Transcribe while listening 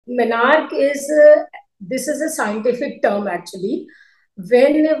menarche is, this is a scientific term actually.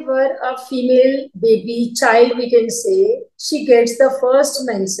 Whenever a female baby child, we can say, she gets the first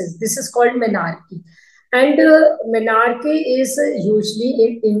menses, this is called menarche. And menarche is usually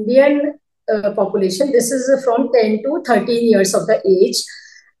in Indian population, this is from 10 to 13 years of the age.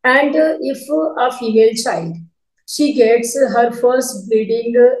 And if a female child, she gets her first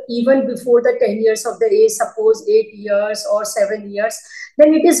bleeding even before the 10 years of the age, suppose 8 years or 7 years,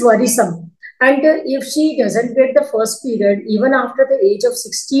 then it is worrisome. And if she doesn't get the first period even after the age of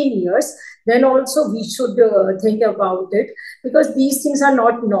 16 years, then also we should think about it, because these things are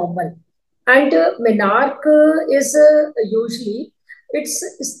not normal. And menarche is usually, it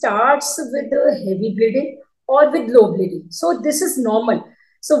starts with heavy bleeding or with low bleeding. So this is normal.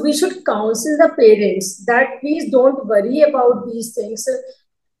 So we should counsel the parents that please don't worry about these things.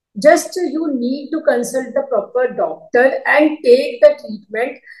 Just you need to consult the proper doctor and take the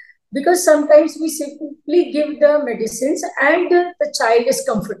treatment, because sometimes we simply give the medicines and the child is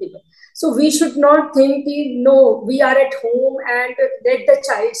comfortable. So we should not think, no, we are at home and let the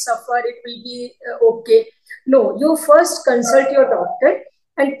child suffer, it will be okay. No, you first consult your doctor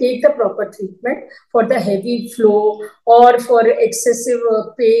and take the proper treatment for the heavy flow or for excessive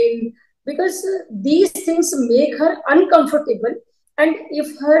pain, because these things make her uncomfortable. And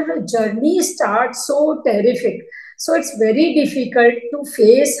if her journey starts so terrific, so it's very difficult to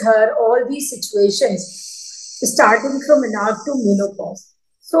face her all these situations, starting from menarche to menopause.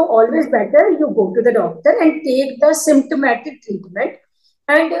 So always better you go to the doctor and take the symptomatic treatment.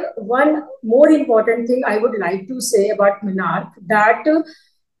 And one more important thing I would like to say about menarche, that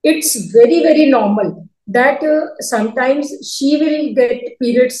it's very, very normal that sometimes she will get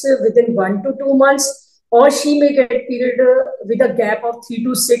periods within 1 to 2 months, or she may get period with a gap of 3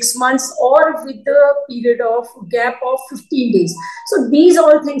 to 6 months, or with the period of gap of 15 days. So these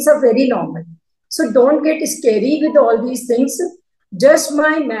all things are very normal. So don't get scary with all these things. Just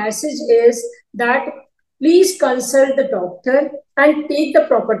my message is that please consult the doctor and take the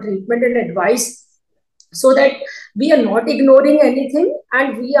proper treatment and advice, so that we are not ignoring anything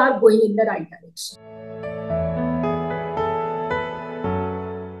and we are going in the right direction.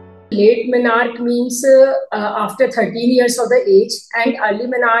 Late menarche means after 13 years of the age, and early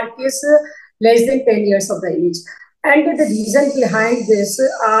menarche is less than 10 years of the age. And the reason behind this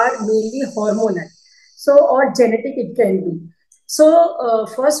are mainly hormonal, so or genetic it can be. So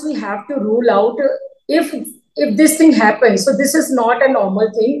first we have to rule out if this thing happens. So this is not a normal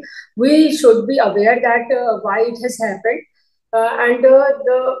thing. We should be aware that why it has happened. And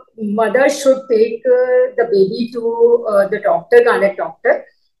the mother should take the baby to the doctor, gynaec doctor.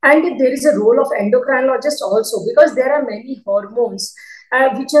 And there is a role of endocrinologist also, because there are many hormones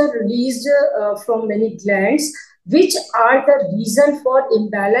which are released from many glands, which are the reason for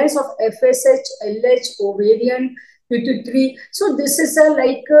imbalance of FSH, LH, ovarian, pituitary. So this is a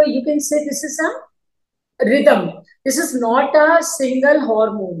you can say this is a rhythm. This is not a single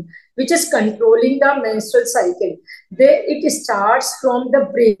hormone which is controlling the menstrual cycle. It starts from the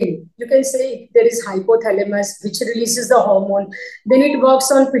brain. You can say there is hypothalamus which releases the hormone. Then it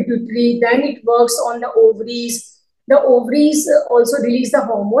works on pituitary. Then it works on the ovaries. The ovaries also release the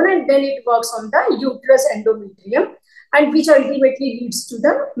hormone, and then it works on the uterus endometrium, and which ultimately leads to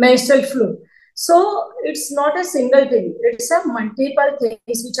the menstrual flow. So it's not a single thing. It's a multiple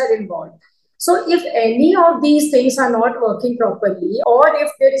things which are involved. So if any of these things are not working properly, or if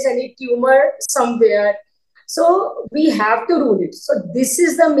there is any tumor somewhere, so we have to rule it. So this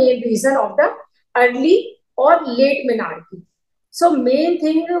is the main reason of the early or late menarche. So main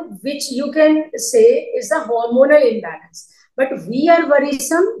thing which you can say is the hormonal imbalance. But we are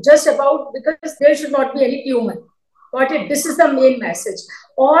worrisome just about because there should not be any tumor. Got it? This is the main message.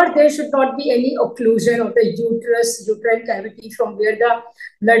 Or there should not be any occlusion of the uterus, uterine cavity from where the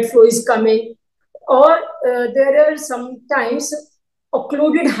blood flow is coming. Or there are sometimes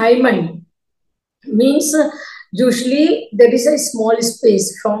occluded hymen, means usually there is a small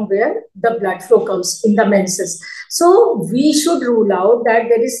space from where the blood flow comes in the menses. So we should rule out that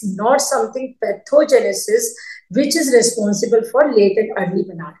there is not something pathogenesis which is responsible for late and early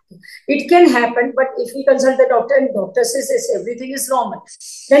menarche. It can happen, but if we consult the doctor and doctor says yes, everything is normal,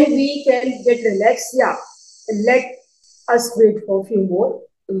 then we can get relaxed. Yeah, let us wait for a few more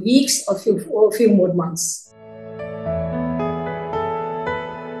weeks or few more months.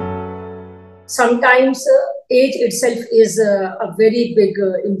 Sometimes age itself is a very big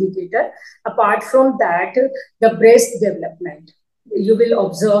indicator. Apart from that, the breast development. You will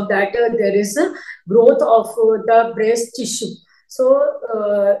observe that there is a growth of the breast tissue.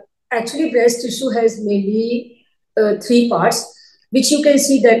 So actually breast tissue has mainly three parts. which you can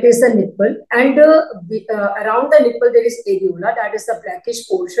see that is the nipple, and around the nipple there is areola, that is the blackish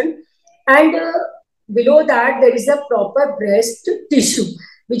portion, and below that there is a proper breast tissue,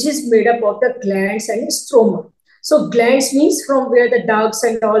 which is made up of the glands and stroma. So glands means from where the ducts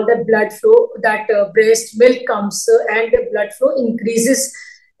and all the blood flow, that breast milk comes, and the blood flow increases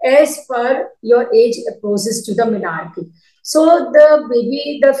as per your age approaches to the menarche. So the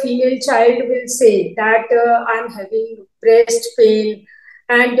baby, the female child will say that I'm having breast pain,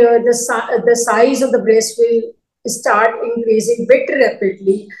 and the size of the breast will start increasing bit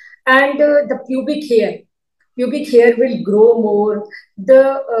rapidly, and the pubic hair will grow more.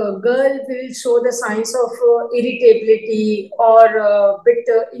 The girl will show the signs of irritability or bit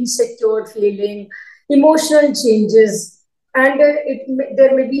insecure feeling, emotional changes, and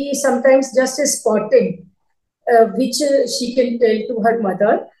there may be sometimes just a spotting, which she can tell to her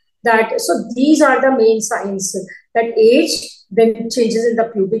mother. That so these are the main signs, that age, then changes in the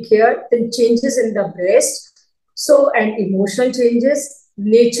pubic hair, then changes in the breast, so and emotional changes,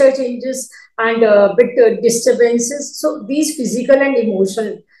 nature changes, and bit disturbances. So these physical and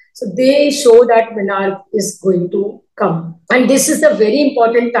emotional, so they show that menarche is going to come, and this is the very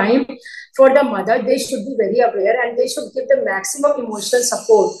important time for the mother. They should be very aware, and they should give the maximum emotional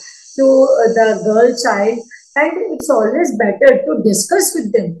support to the girl child. And it's always better to discuss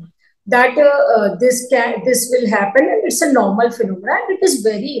with them that this will happen, and it's a normal phenomenon, and it is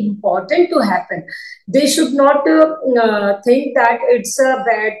very important to happen. They should not think that it's a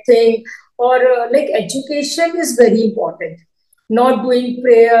bad thing, or like education is very important. Not doing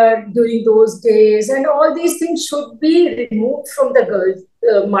prayer during those days and all these things should be removed from the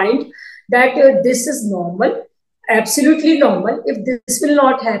girl's mind, that this is normal, absolutely normal. If this will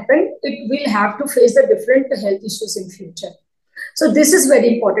not happen, it will have to face the different health issues in future. So this is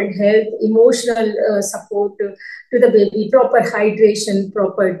very important: health, emotional support to the baby, proper hydration,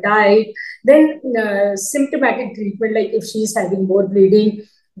 proper diet, then symptomatic treatment, like if she is having more bleeding,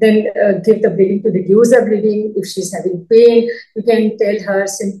 then give the bleeding to reduce the bleeding. If she's having pain, you can tell her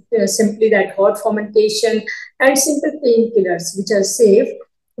simply that hot fermentation and simple painkillers, which are safe,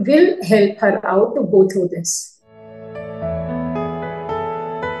 will help her out to go through this.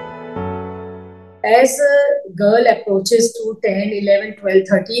 As a girl approaches to 10, 11, 12,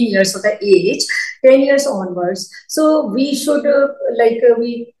 13 years of the age, 10 years onwards, so we should,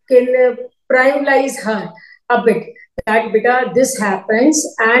 we can primarize her a bit, that beta, this happens,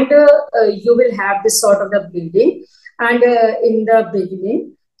 and you will have this sort of the bleeding. And in the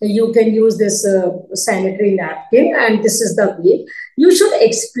beginning, you can use this sanitary napkin, and this is the way. You should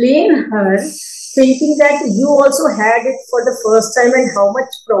explain her, thinking that you also had it for the first time, and how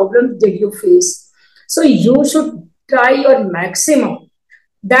much problem did you face. So you should try your maximum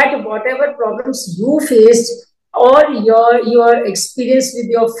that whatever problems you faced, or your experience with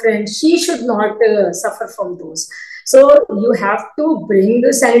your friend, she should not suffer from those. So you have to bring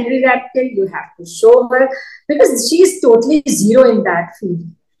the sanitary napkin, you have to show her, because she is totally zero in that field.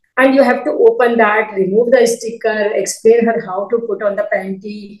 And you have to open that, remove the sticker, explain her how to put on the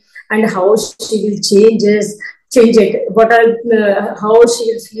panty, and how she will change it, what are how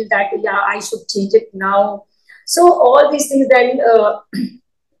she will feel that, yeah, I should change it now. So all these things, then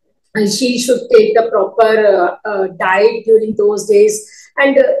she should take the proper diet during those days.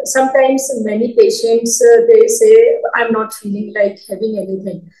 And sometimes many patients, they say, I'm not feeling like having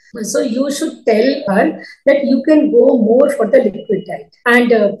anything. So you should tell her that you can go more for the liquid diet,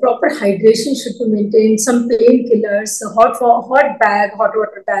 and proper hydration should be maintained. Some painkillers, hot water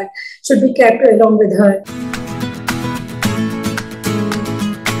bag should be kept along with her.